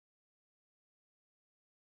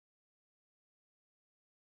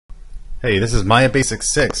Hey, this is Maya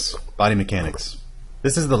Basics 6, Body Mechanics.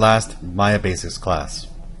 This is the last Maya Basics class.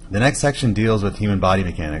 The next section deals with human body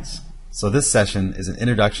mechanics, so this session is an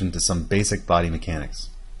introduction to some basic body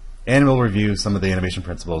mechanics. And we'll review some of the animation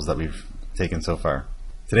principles that we've taken so far.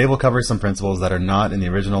 Today we'll cover some principles that are not in the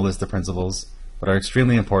original list of principles, but are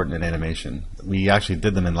extremely important in animation. We actually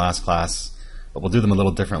did them in last class, but we'll do them a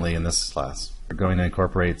little differently in this class. We're going to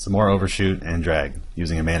incorporate some more overshoot and drag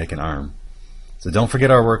using a mannequin arm. So don't forget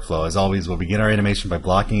our workflow. As always, we'll begin our animation by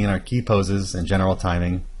blocking in our key poses and general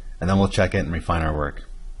timing, and then we'll check it and refine our work.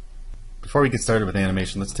 Before we get started with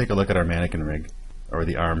animation, let's take a look at our mannequin rig, or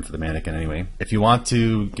the arm for the mannequin anyway. If you want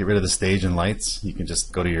to get rid of the stage and lights, you can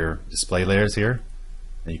just go to your display layers here,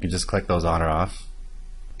 and you can just click those on or off.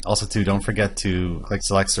 Also too, don't forget to click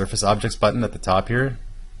Select Surface Objects button at the top here,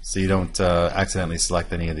 so you don't accidentally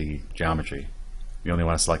select any of the geometry. You only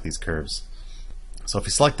want to select these curves. So if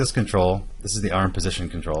you select this control, this is the arm position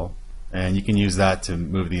control, and you can use that to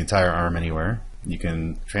move the entire arm anywhere. You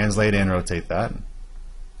can translate and rotate that.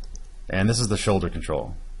 And this is the shoulder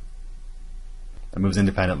control. It moves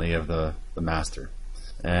independently of the master.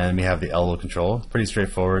 And we have the elbow control, pretty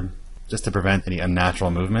straightforward, just to prevent any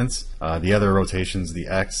unnatural movements. The other rotations, the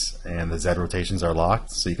X and the Z rotations, are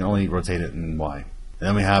locked, so you can only rotate it in Y. And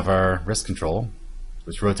then we have our wrist control,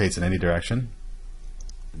 which rotates in any direction.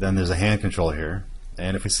 Then there's a hand control here,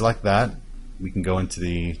 and if we select that, we can go into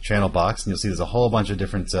the channel box, and you'll see there's a whole bunch of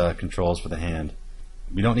different controls for the hand.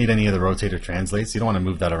 We don't need any of the rotate or translates. You don't want to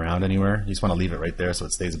move that around anywhere. You just want to leave it right there so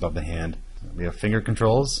it stays above the hand. We have finger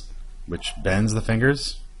controls, which bends the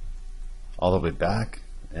fingers all the way back,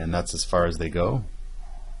 and that's as far as they go.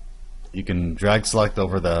 You can drag select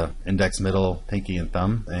over the index, middle, pinky, and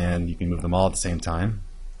thumb, and you can move them all at the same time.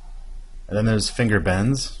 And then there's finger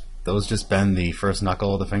bends. Those just bend the first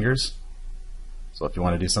knuckle of the fingers. So if you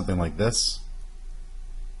want to do something like this.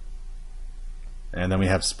 And then we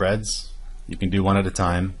have spreads. You can do one at a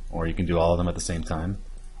time, or you can do all of them at the same time.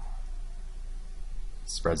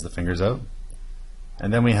 Spreads the fingers out.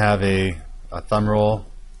 And then we have a thumb roll.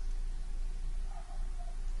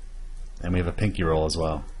 And we have a pinky roll as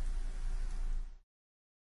well.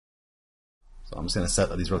 So I'm just going to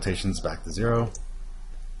set these rotations back to 0.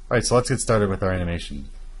 Alright, so let's get started with our animation.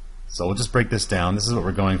 So we'll just break this down. This is what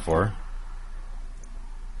we're going for.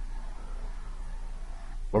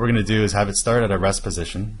 What we're going to do is have it start at a rest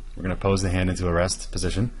position. We're going to pose the hand into a rest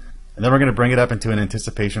position. And then we're going to bring it up into an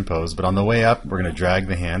anticipation pose. But on the way up, we're going to drag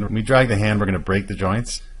the hand. When we drag the hand, we're going to break the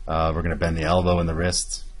joints. We're going to bend the elbow and the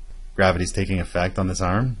wrist. Gravity's taking effect on this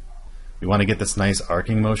arm. We want to get this nice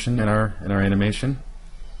arcing motion in our animation.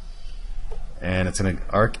 And it's going to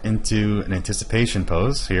arc into an anticipation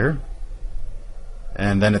pose here.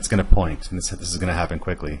 And then it's going to point, and this is going to happen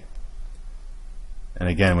quickly. And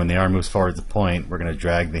again, when the arm moves forward to point, we're going to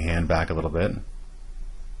drag the hand back a little bit,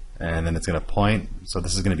 and then it's going to point. So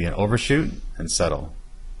this is going to be an overshoot and settle.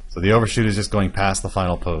 So the overshoot is just going past the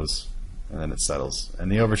final pose, and then it settles. And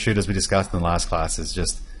the overshoot, as we discussed in the last class, is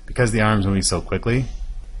just because the arm's moving so quickly,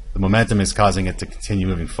 the momentum is causing it to continue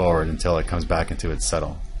moving forward until it comes back into its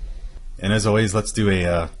settle. And as always, let's do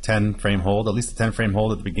a 10 frame hold, at least a 10 frame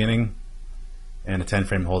hold at the beginning, and a 10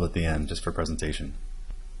 frame hold at the end, just for presentation.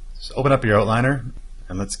 Just open up your outliner,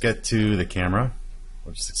 and let's get to the camera.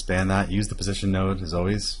 We'll just expand that, use the position node as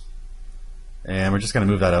always, and we're just going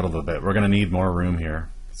to move that out a little bit. We're going to need more room here,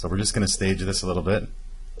 so we're just going to stage this a little bit.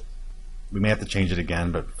 We may have to change it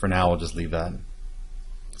again, but for now we'll just leave that.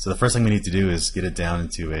 So the first thing we need to do is get it down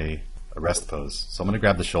into a rest pose. So I'm going to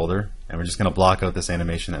grab the shoulder, and we're just going to block out this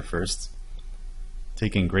animation at first,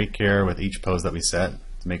 taking great care with each pose that we set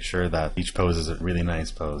to make sure that each pose is a really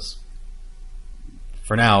nice pose.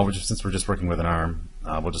 For now, since we're just working with an arm,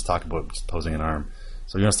 we'll just talk about just posing an arm.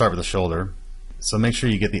 So we're going to start with the shoulder. So make sure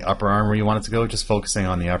you get the upper arm where you want it to go, just focusing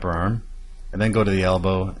on the upper arm, and then go to the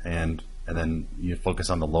elbow, and then you focus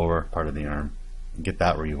on the lower part of the arm and get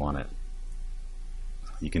that where you want it.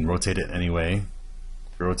 You can rotate it any way.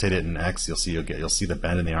 If you rotate it in X, you'll see the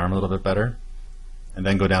bend in the arm a little bit better, and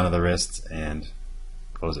then go down to the wrist and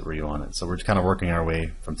pose it where you want it. So we're just kind of working our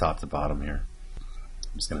way from top to bottom here.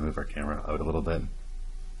 I'm just going to move our camera out a little bit.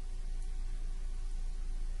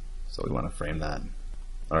 So we want to frame that.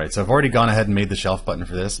 Alright, so I've already gone ahead and made the shelf button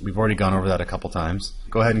for this. We've already gone over that a couple times.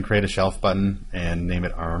 Go ahead and create a shelf button and name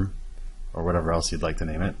it arm, or whatever else you'd like to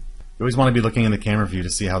name it. You always want to be looking in the camera view to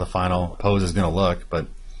see how the final pose is going to look, but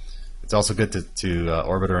it's also good to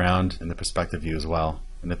orbit around in the perspective view as well.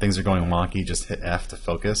 And if things are going wonky, just hit F to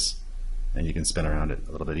focus, and you can spin around it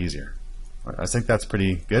a little bit easier. All right, I think that's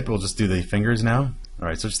pretty good. We'll just do the fingers now.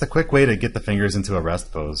 Alright, so just a quick way to get the fingers into a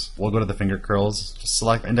rest pose. We'll go to the finger curls, just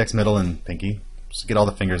select index, middle, and pinky. Just get all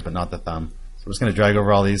the fingers but not the thumb. So we're just going to drag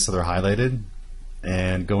over all these so they're highlighted,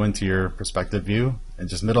 and go into your perspective view and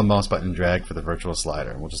just middle mouse button drag for the virtual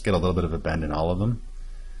slider. We'll just get a little bit of a bend in all of them.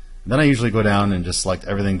 And then I usually go down and just select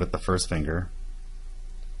everything but the first finger,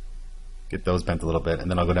 get those bent a little bit,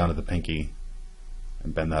 and then I'll go down to the pinky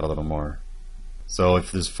and bend that a little more. So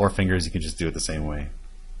if there's 4 fingers, you can just do it the same way.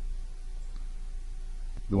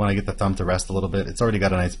 We want to get the thumb to rest a little bit. It's already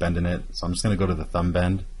got a nice bend in it, so I'm just going to go to the thumb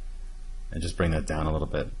bend and just bring that down a little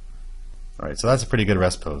bit. Alright, so that's a pretty good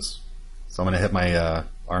rest pose. So I'm going to hit my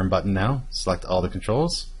arm button now, select all the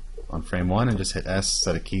controls on frame 1 and just hit S,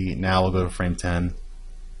 set a key. Now we'll go to frame 10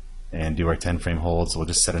 and do our 10 frame hold, so we'll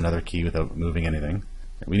just set another key without moving anything.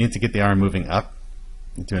 We need to get the arm moving up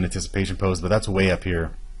into an anticipation pose, but that's way up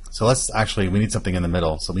here. So we need something in the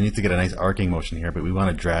middle. So we need to get a nice arcing motion here, but we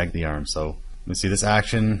want to drag the arm. So let me see, this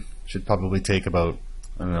action should probably take about,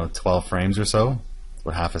 I don't know, 12 frames or so,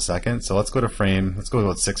 about half a second. So let's go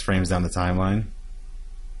about 6 frames down the timeline.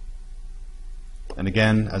 And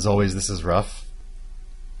again, as always, this is rough.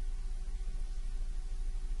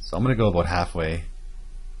 So I'm going to go about halfway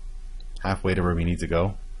to where we need to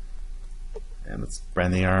go. And let's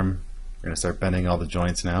bend the arm. We're going to start bending all the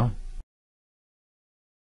joints now.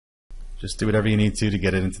 Just do whatever you need to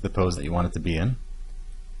get it into the pose that you want it to be in.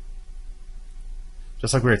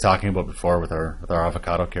 Just like we were talking about before with our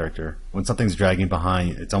avocado character. When something's dragging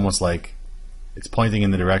behind, it's almost like it's pointing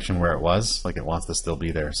in the direction where it was, like it wants to still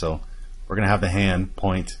be there. So we're going to have the hand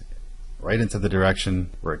point right into the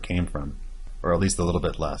direction where it came from, or at least a little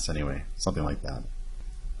bit less anyway, something like that.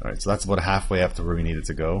 Alright, so that's about halfway up to where we need it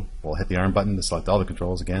to go. We'll hit the arm button to select all the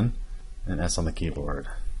controls again, and S on the keyboard.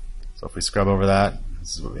 So if we scrub over that,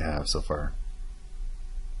 this is what we have so far.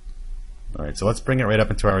 Alright, so let's bring it right up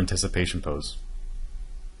into our anticipation pose.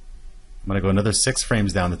 I'm going to go another 6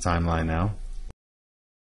 frames down the timeline now.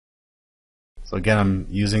 So again, I'm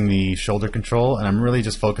using the shoulder control, and I'm really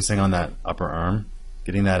just focusing on that upper arm,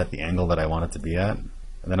 getting that at the angle that I want it to be at.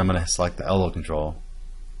 And then I'm going to select the elbow control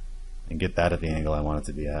and get that at the angle I want it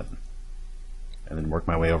to be at. And then work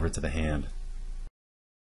my way over to the hand.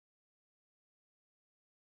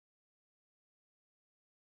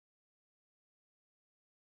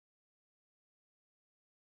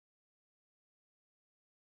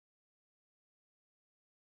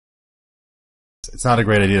 It's not a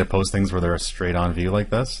great idea to pose things where they're a straight on view like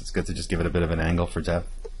this. It's good to just give it a bit of an angle for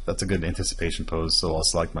depth. That's a good anticipation pose, so I'll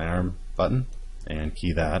select my arm button and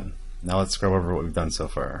key that. Now let's scrub over what we've done so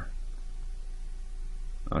far.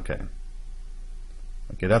 Okay,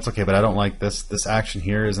 that's okay, but I don't like this. This action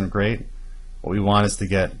here isn't great. What we want is to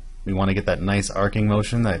get that nice arcing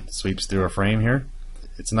motion that sweeps through a frame here.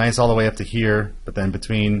 It's nice all the way up to here, but then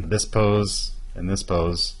between this pose and this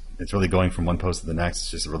pose, it's really going from one pose to the next.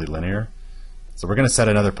 It's just really linear. So we're going to set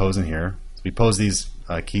another pose in here. So we pose these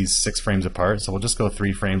keys 6 frames apart, so we'll just go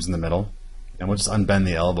 3 frames in the middle, and we'll just unbend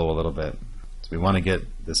the elbow a little bit. So we want to get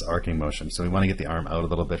this arcing motion. So we want to get the arm out a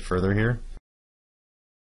little bit further here.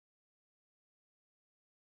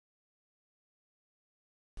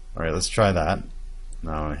 Alright, let's try that.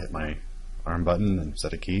 Now I hit my arm button and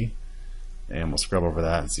set a key, and we'll scrub over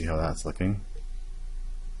that and see how that's looking.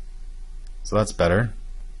 So that's better.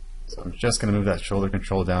 So I'm just going to move that shoulder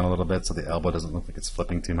control down a little bit so the elbow doesn't look like it's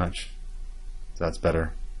flipping too much. So that's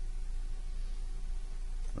better.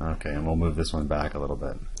 Okay, and we'll move this one back a little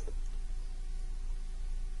bit.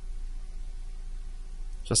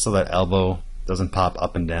 Just so that elbow doesn't pop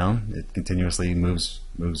up and down. It continuously moves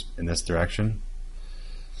in this direction.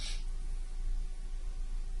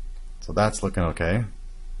 So that's looking okay.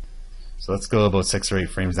 So let's go about 6 or 8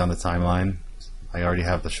 frames down the timeline. I already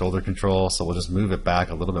have the shoulder control, so we'll just move it back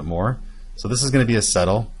a little bit more. So this is going to be a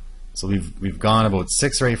settle. So we've gone about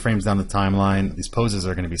 6 or 8 frames down the timeline. These poses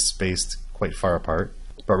are going to be spaced quite far apart,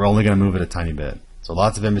 but we're only going to move it a tiny bit. So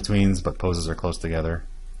lots of in-betweens, but poses are close together.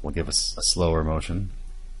 We'll give us a slower motion.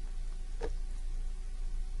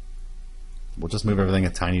 We'll just move everything a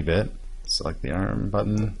tiny bit. Select the arm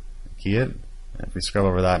button, key it, and if we scrub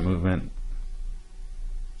over that movement,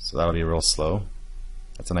 so that'll be real slow.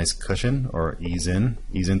 That's a nice cushion, or ease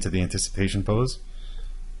into the anticipation pose.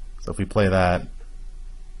 So if we play that,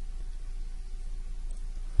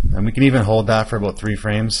 and we can even hold that for about 3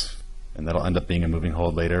 frames, and that'll end up being a moving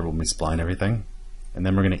hold later when we spline everything. And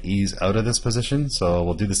then we're going to ease out of this position, so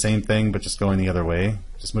we'll do the same thing but just going the other way,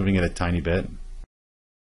 just moving it a tiny bit.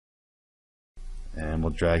 And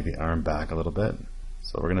we'll drag the arm back a little bit.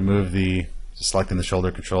 So we're going to move just selecting the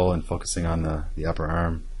shoulder control and focusing on the upper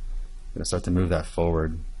arm. I'm going to start to move that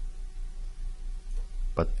forward,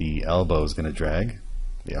 but the elbow is going to drag.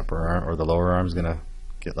 The upper arm or the lower arm is going to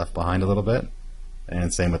get left behind a little bit,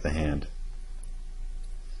 and same with the hand.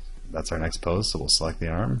 that's our next pose, so we'll select the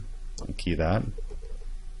arm and key that.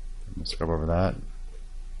 We'll scrub over that.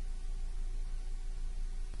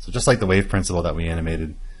 So just like the wave principle that we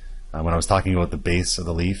animated, when I was talking about the base of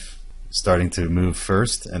the leaf starting to move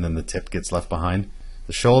first and then the tip gets left behind,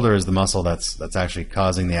 the shoulder is the muscle that's actually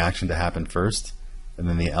causing the action to happen first, and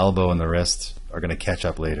then the elbow and the wrist are going to catch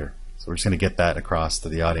up later. So we're just going to get that across to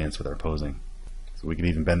the audience with our posing. So we can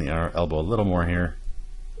even bend the elbow a little more here.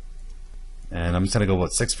 And I'm just going to go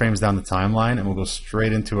about 6 frames down the timeline, and we'll go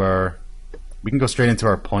straight into our, we can go straight into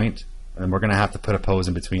our point, and we're going to have to put a pose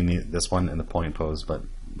in between this one and the point pose, but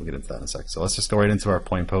we'll get into that in a sec. So let's just go right into our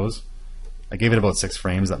point pose. I gave it about 6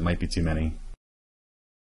 frames, that might be too many.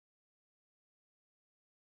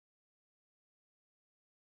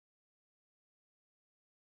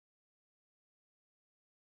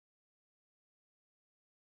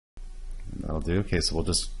 That'll do. Okay, so we'll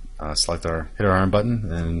just select our, hit our arm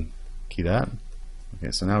button and key that.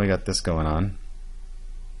 Okay, so now we got this going on,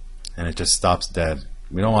 and it just stops dead.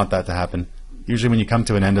 We don't want that to happen. Usually when you come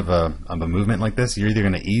to an end of a movement like this, you're either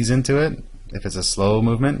going to ease into it, if it's a slow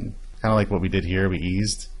movement, kind of like what we did here, we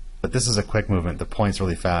eased. But this is a quick movement, the point's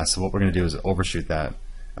really fast, so what we're going to do is overshoot that.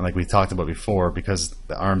 And like we talked about before, because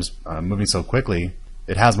the arm's moving so quickly,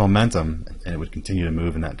 it has momentum, and it would continue to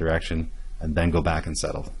move in that direction, and then go back and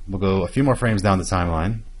settle. We'll go a few more frames down the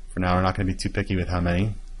timeline. For now, we're not going to be too picky with how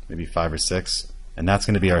many, maybe 5 or 6, and that's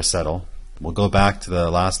going to be our settle. We'll go back to the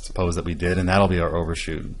last pose that we did, and that'll be our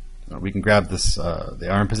overshoot. We can grab this, the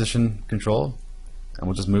arm position control, and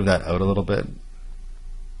we'll just move that out a little bit.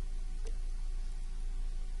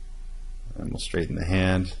 And we'll straighten the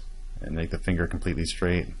hand and make the finger completely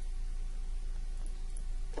straight.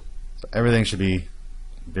 So everything should be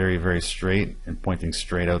very, very straight and pointing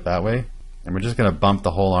straight out that way. And we're just going to bump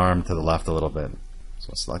the whole arm to the left a little bit. So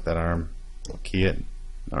we'll select that arm, we'll key it.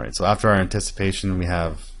 Alright, so after our anticipation we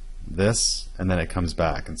have this, and then it comes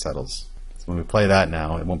back and settles. So when we play that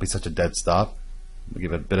now, it won't be such a dead stop. We'll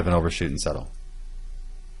give it a bit of an overshoot and settle.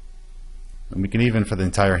 And we can even, for the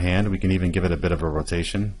entire hand, we can even give it a bit of a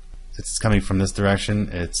rotation. Since it's coming from this direction,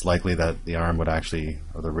 it's likely that the arm would actually,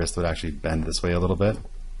 or the wrist would actually bend this way a little bit.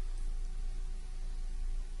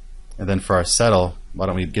 And then for our settle, why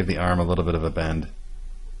don't we give the arm a little bit of a bend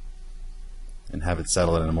and have it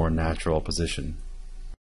settle in a more natural position.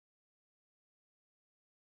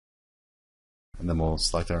 And then we'll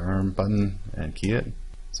select our arm button and key it.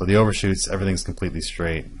 So the overshoots, everything's completely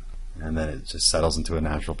straight, and then it just settles into a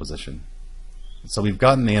natural position. So we've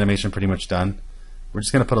gotten the animation pretty much done. We're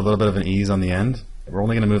just going to put a little bit of an ease on the end. We're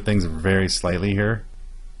only going to move things very slightly here.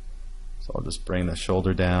 So I'll just bring the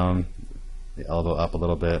shoulder down, the elbow up a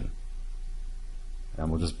little bit, and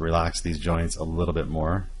we'll just relax these joints a little bit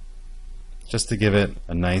more, just to give it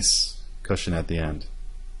a nice cushion at the end.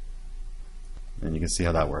 And you can see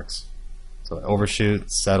how that works. So overshoot,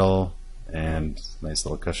 settle, and nice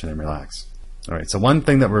little cushion and relax. Alright, so one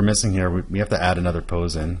thing that we're missing here, we have to add another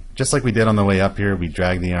pose in. Just like we did on the way up here, we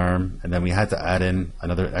dragged the arm, and then we had to add in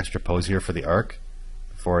another extra pose here for the arc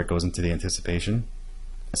before it goes into the anticipation.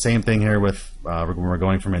 Same thing here with when we're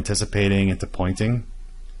going from anticipating into pointing.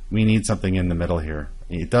 We need something in the middle here.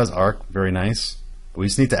 It does arc very nice, but we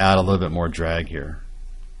just need to add a little bit more drag here.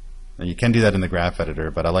 Now you can do that in the graph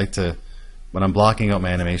editor, but I like to, when I'm blocking out my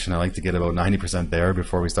animation, I like to get about 90% there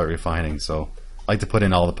before we start refining. So I like to put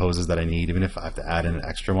in all the poses that I need, even if I have to add in an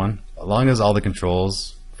extra one. As long as all the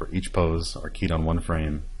controls for each pose are keyed on one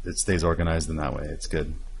frame, it stays organized in that way. It's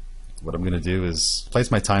good. What I'm going to do is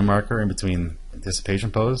place my time marker in between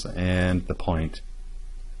anticipation pose and the point,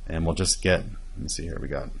 and we'll just get, let me see here, we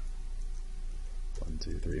got 1,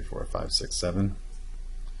 2, 3, 4, 5, 6, 7.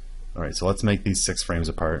 Alright, so let's make these 6 frames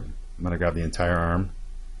apart. I'm going to grab the entire arm,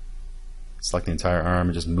 select the entire arm,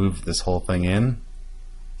 and just move this whole thing in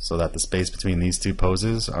so that the space between these two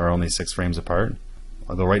poses are only 6 frames apart.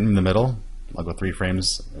 I'll go right in the middle. I'll go 3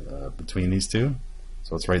 frames between these two,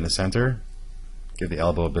 so it's right in the center. Give the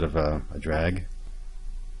elbow a bit of a drag.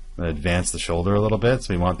 And advance the shoulder a little bit,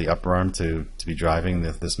 so we want the upper arm to be driving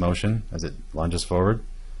this motion as it lunges forward.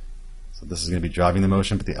 So this is going to be driving the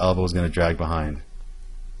motion, but the elbow is going to drag behind.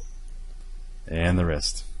 And the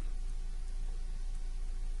wrist.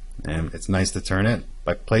 And it's nice to turn it.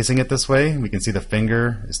 By placing it this way, we can see the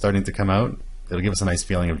finger is starting to come out. It'll give us a nice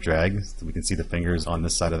feeling of drag. So we can see the fingers on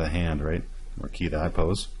this side of the hand, right? Or key that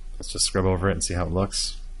pose. Let's just scrub over it and see how it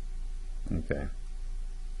looks. Okay.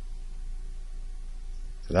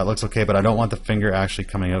 So that looks okay, but I don't want the finger actually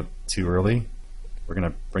coming out too early. We're going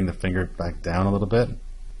to bring the finger back down a little bit.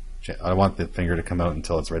 I want the finger to come out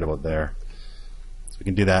until it's right about there. So we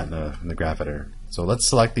can do that in the graph editor. So let's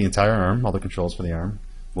select the entire arm, all the controls for the arm.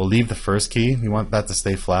 we'll leave the first key. We want that to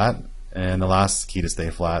stay flat, and the last key to stay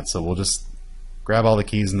flat. So we'll just grab all the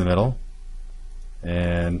keys in the middle,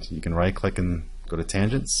 and you can right click and go to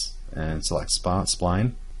tangents and select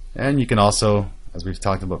spline. And you can also, as we've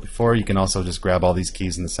talked about before, you can also just grab all these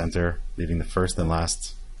keys in the center, leaving the first and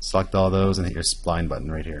last. Select all those and hit your spline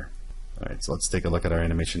button right here. Alright, so let's take a look at our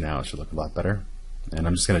animation now. It should look a lot better. And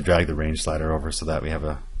I'm just going to drag the range slider over so that we have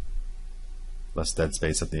a less dead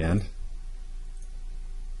space at the end.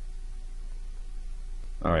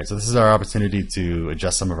 Alright, so this is our opportunity to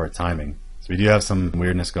adjust some of our timing. So we do have some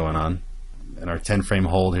weirdness going on. And our 10 frame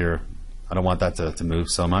hold here, I don't want that to move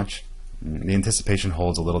so much. The anticipation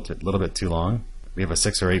holds a little bit too long. We have a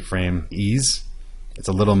 6 or 8 frame ease. It's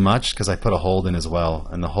a little much because I put a hold in as well.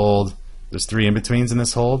 And the hold, there's 3 in-betweens in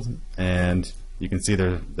this hold, and you can see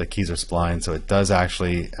the keys are splined, so it does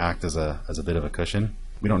actually act as a bit of a cushion.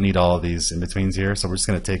 We don't need all of these in-betweens here, so we're just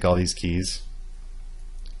going to take all these keys,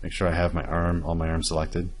 make sure I have all my arms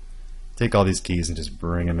selected, take all these keys and just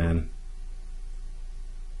bring them in.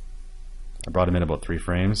 I brought them in about 3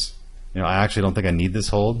 frames. You know, I actually don't think I need this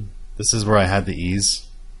hold. This is where I had the ease,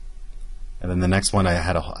 and then the next one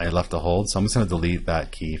I left a hold, so I'm just going to delete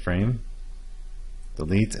that keyframe.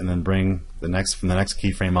 Delete, and then bring from the next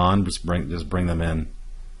keyframe on, just bring them in.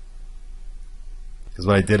 Because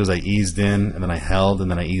what I did was I eased in, and then I held, and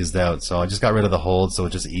then I eased out. So I just got rid of the hold, so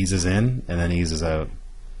it just eases in and then eases out.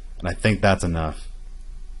 And I think that's enough.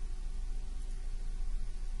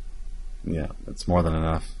 Yeah, that's more than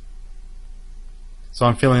enough. So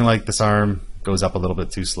I'm feeling like this arm goes up a little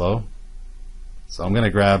bit too slow. So I'm going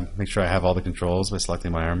to make sure I have all the controls by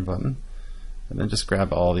selecting my arm button. And then just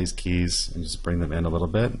grab all these keys and just bring them in a little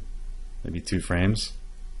bit, maybe 2 frames.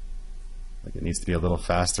 Like it needs to be a little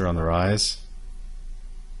faster on the rise.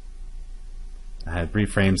 I had 3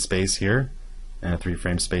 frame space here and a 3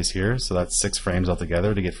 frame space here, so that's 6 frames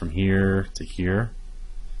altogether to get from here to here.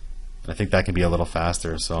 I think that can be a little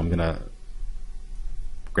faster, so I'm gonna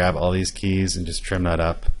grab all these keys and just trim that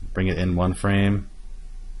up, bring it in 1 frame,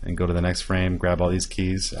 and go to the next frame, grab all these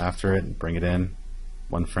keys after it, and bring it in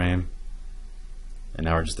 1 frame. And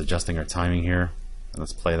now we're just adjusting our timing here. And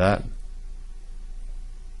let's play that.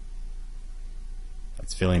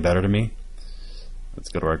 That's feeling better to me. Let's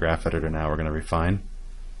go to our graph editor now. We're going to refine.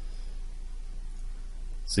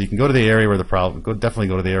 So you can go to the area where the problem, definitely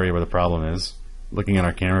go to the area where the problem is. Looking at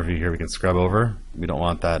our camera view here, we can scrub over. We don't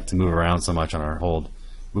want that to move around so much on our hold.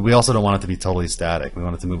 But we also don't want it to be totally static. We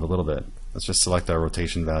want it to move a little bit. Let's just select our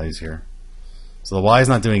rotation values here. So the Y is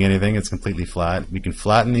not doing anything, it's completely flat. We can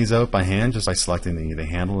flatten these out by hand just by selecting the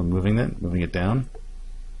handle and moving it down,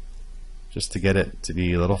 just to get it to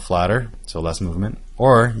be a little flatter, so less movement.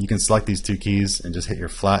 Or you can select these 2 keys and just hit your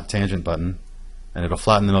flat tangent button, and it'll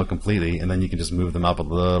flatten them out completely, and then you can just move them up a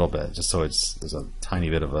little bit, just so there's a tiny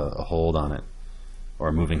bit of a hold on it, or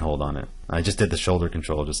a moving hold on it. I just did the shoulder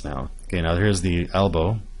control just now. Okay, now here's the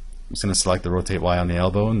elbow. I'm just going to select the rotate Y on the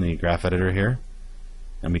elbow in the graph editor here.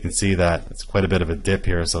 And we can see that it's quite a bit of a dip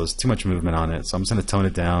here, so there's too much movement on it. So I'm just going to tone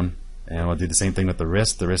it down, and we'll do the same thing with the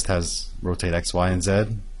wrist. The wrist has rotate X, Y, and Z,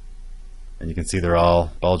 and you can see they're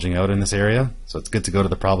all bulging out in this area. So it's good to go to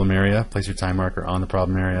the problem area, place your time marker on the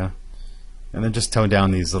problem area, and then just tone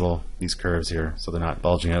down these curves here so they're not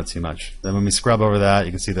bulging out too much. Then when we scrub over that,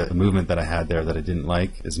 you can see that the movement that I had there that I didn't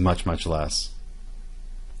like is much, much less.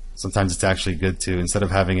 Sometimes it's actually good to, instead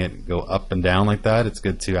of having it go up and down like that, it's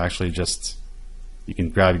good to actually just, you can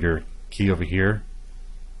grab your key over here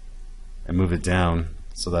and move it down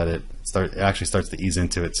so that it actually starts to ease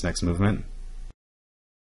into its next movement.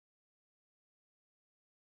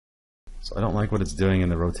 So I don't like what it's doing in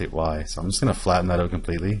the rotate Y, so I'm just going to flatten that out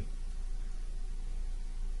completely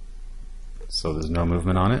so there's no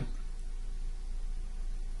movement on it.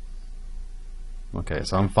 Okay,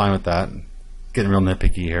 so I'm fine with that. Getting real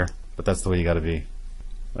nitpicky here, but that's the way you got to be.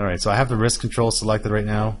 Alright, so I have the wrist control selected right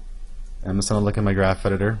now. I'm just going to look at my graph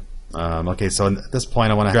editor. Okay, so at this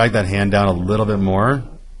point I want to drag that hand down a little bit more.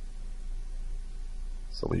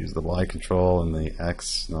 So we'll use the Y control and the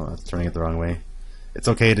X. No, that's turning it the wrong way. It's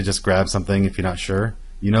okay to just grab something if you're not sure.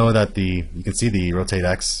 You know that you can see the rotate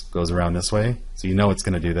X goes around this way, so you know it's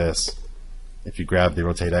going to do this. If you grab the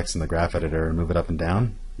rotate X in the graph editor and move it up and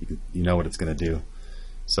down, you know what it's going to do.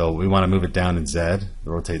 So we want to move it down in Z,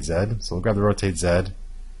 the rotate Z. So we'll grab the rotate Z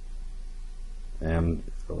and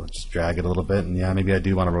we'll just drag it a little bit, and yeah, maybe I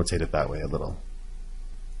do want to rotate it that way a little.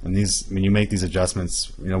 And when you make these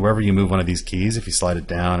adjustments, wherever you move one of these keys, if you slide it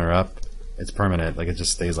down or up, it's permanent. Like it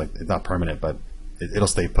just stays like, it's not permanent, but it'll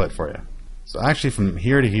stay put for you. So actually from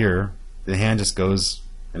here to here, the hand just goes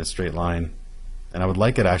in a straight line. And I would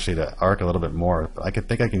like it actually to arc a little bit more, but I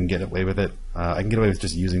think I can get away with it. I can get away with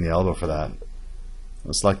just using the elbow for that.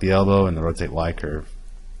 I'll select the elbow and the rotate Y curve.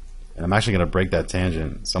 And I'm actually going to break that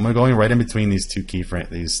tangent. So I'm going to go in right in between these two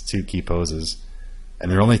key poses.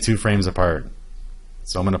 And they're only 2 frames apart.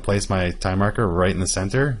 So I'm going to place my time marker right in the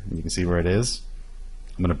center. And you can see where it is.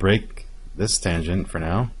 I'm going to break this tangent for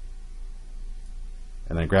now.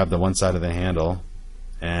 And then grab the one side of the handle.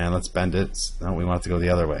 And let's bend it. No, we want it to go the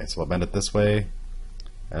other way. So I'll bend it this way.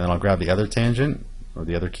 And then I'll grab the other tangent, or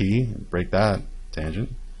the other key, and break that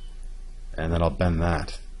tangent. And then I'll bend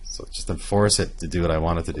that. So just to force it to do what I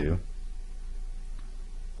want it to do.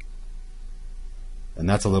 And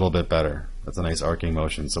that's a little bit better. That's a nice arcing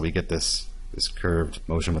motion. So we get this curved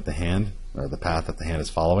motion with the hand, or the path that the hand is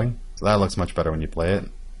following. So that looks much better when you play it.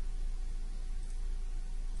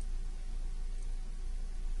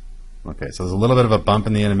 Okay, so there's a little bit of a bump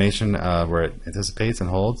in the animation where it anticipates and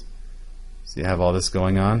holds. So you have all this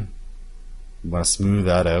going on. You want to smooth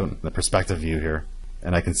that out, the perspective view here.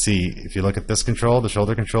 And I can see, if you look at this control, the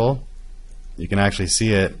shoulder control, you can actually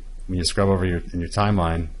see it when you scrub over in your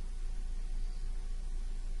timeline.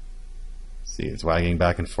 See, it's wagging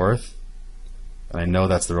back and forth. And I know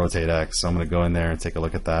that's the rotate X, so I'm going to go in there and take a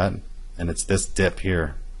look at that. And it's this dip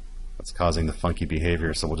here that's causing the funky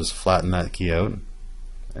behavior. So we'll just flatten that key out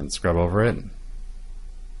and scrub over it.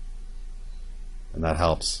 And that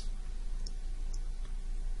helps.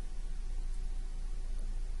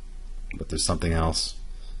 But there's something else.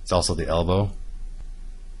 It's also the elbow.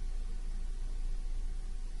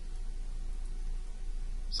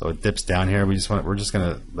 So it dips down here. We're just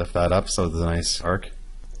going to lift that up so there's a nice arc,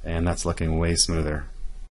 and that's looking way smoother.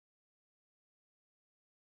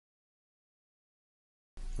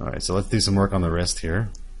 All right, so let's do some work on the wrist here.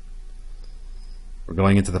 We're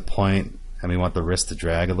going into the point, and we want the wrist to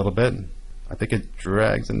drag a little bit. I think it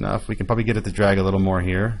drags enough. We can probably get it to drag a little more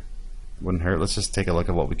here. Wouldn't hurt. Let's just take a look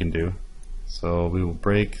at what we can do. So we will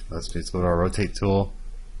break. Let's just go to our rotate tool.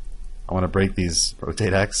 I want to break these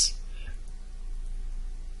rotate X.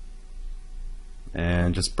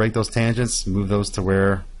 And just break those tangents, move those to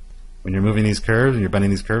where, when you're moving these curves and you're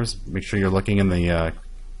bending these curves, make sure you're looking in the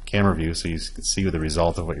camera view so you can see the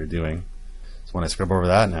result of what you're doing. So when I scrub over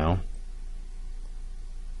that now,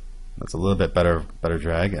 that's a little bit better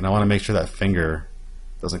drag, and I want to make sure that finger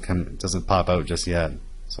doesn't pop out just yet.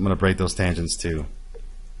 So I'm going to break those tangents too.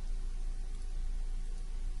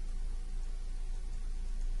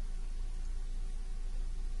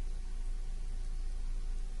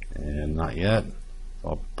 And not yet.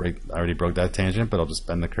 I already broke that tangent, but I'll just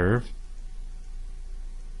bend the curve.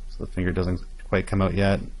 So the finger doesn't quite come out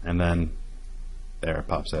yet, and then there it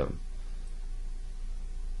pops out.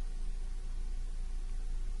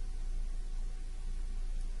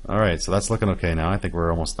 Alright, so that's looking okay now. I think we're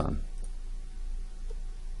almost done.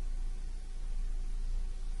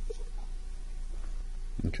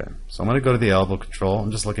 Okay, so I'm going to go to the elbow control.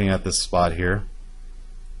 I'm just looking at this spot here.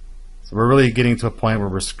 So we're really getting to a point where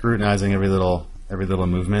we're scrutinizing every little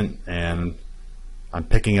movement, and I'm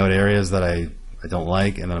picking out areas that I don't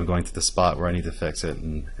like, and then I'm going to the spot where I need to fix it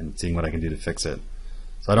and seeing what I can do to fix it.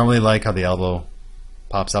 So I don't really like how the elbow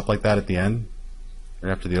pops up like that at the end,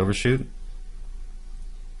 right after the overshoot.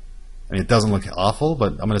 I mean, it doesn't look awful,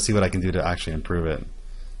 but I'm going to see what I can do to actually improve it.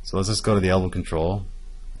 So let's just go to the elbow control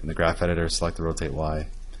in the graph editor, select the rotate Y,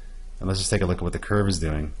 and let's just take a look at what the curve is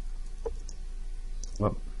doing.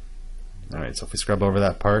 Whoop. Alright, so if we scrub over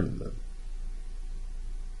that part,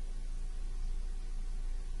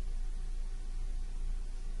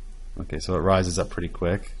 okay, so it rises up pretty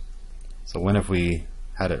quick. So when if we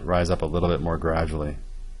had it rise up a little bit more gradually?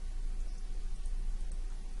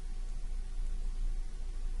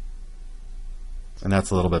 And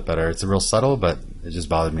that's a little bit better. It's a real subtle, but it just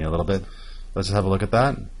bothered me a little bit. Let's just have a look at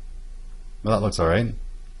that. Well, that looks alright.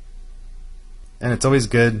 And it's always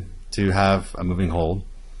good to have a moving hold.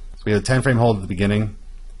 So we have a 10 frame hold at the beginning,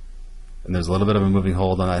 and there's a little bit of a moving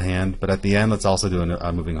hold on that hand, but at the end let's also do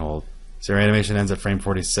a moving hold. So our animation ends at frame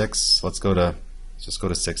 46. Let's just go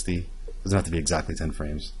to 60. It doesn't have to be exactly 10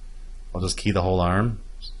 frames. I'll just key the whole arm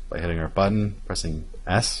by hitting our button, pressing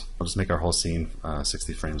S. I'll just make our whole scene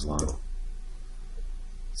 60 frames long.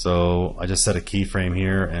 So I just set a keyframe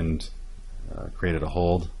here and created a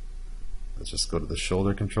hold. Let's just go to the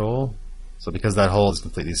shoulder control. So because that hold is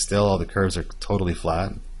completely still, all the curves are totally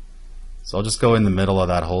flat. So I'll just go in the middle of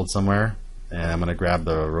that hold somewhere, and I'm going to grab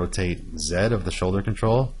the rotate Z of the shoulder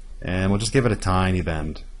control, and we'll just give it a tiny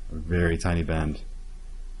bend, a very tiny bend.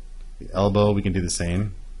 The elbow, we can do the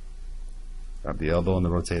same. Grab the elbow and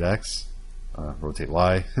the rotate X, rotate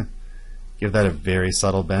Y. Give that a very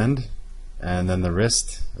subtle bend, and then the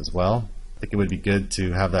wrist as well. think it would be good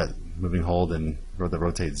to have that moving hold in the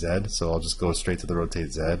rotate Z, so I'll just go straight to the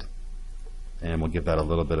rotate Z, and we'll give that a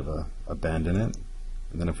little bit of a bend in it.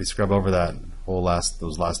 And then if we scrub over that whole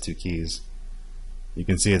those last two keys, you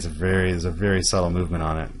can see there's a very subtle movement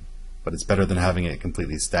on it, but it's better than having it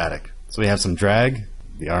completely static. So we have some drag,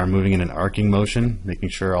 the arm moving in an arcing motion, making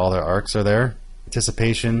sure all their arcs are there,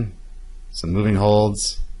 anticipation, some moving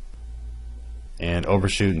holds, and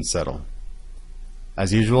overshoot and settle.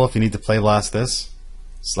 As usual, if you need to play blast this,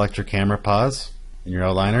 select your camera pause in your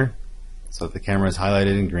outliner so that the camera is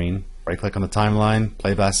highlighted in green. Right click on the timeline,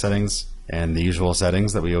 play blast settings, and the usual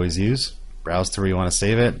settings that we always use. Browse to where you want to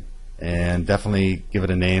save it, and definitely give it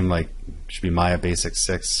a name, like it should be Maya Basics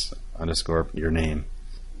 6 _ your name.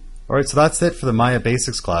 Alright, so that's it for the Maya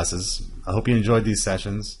Basics classes. I hope you enjoyed these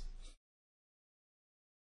sessions.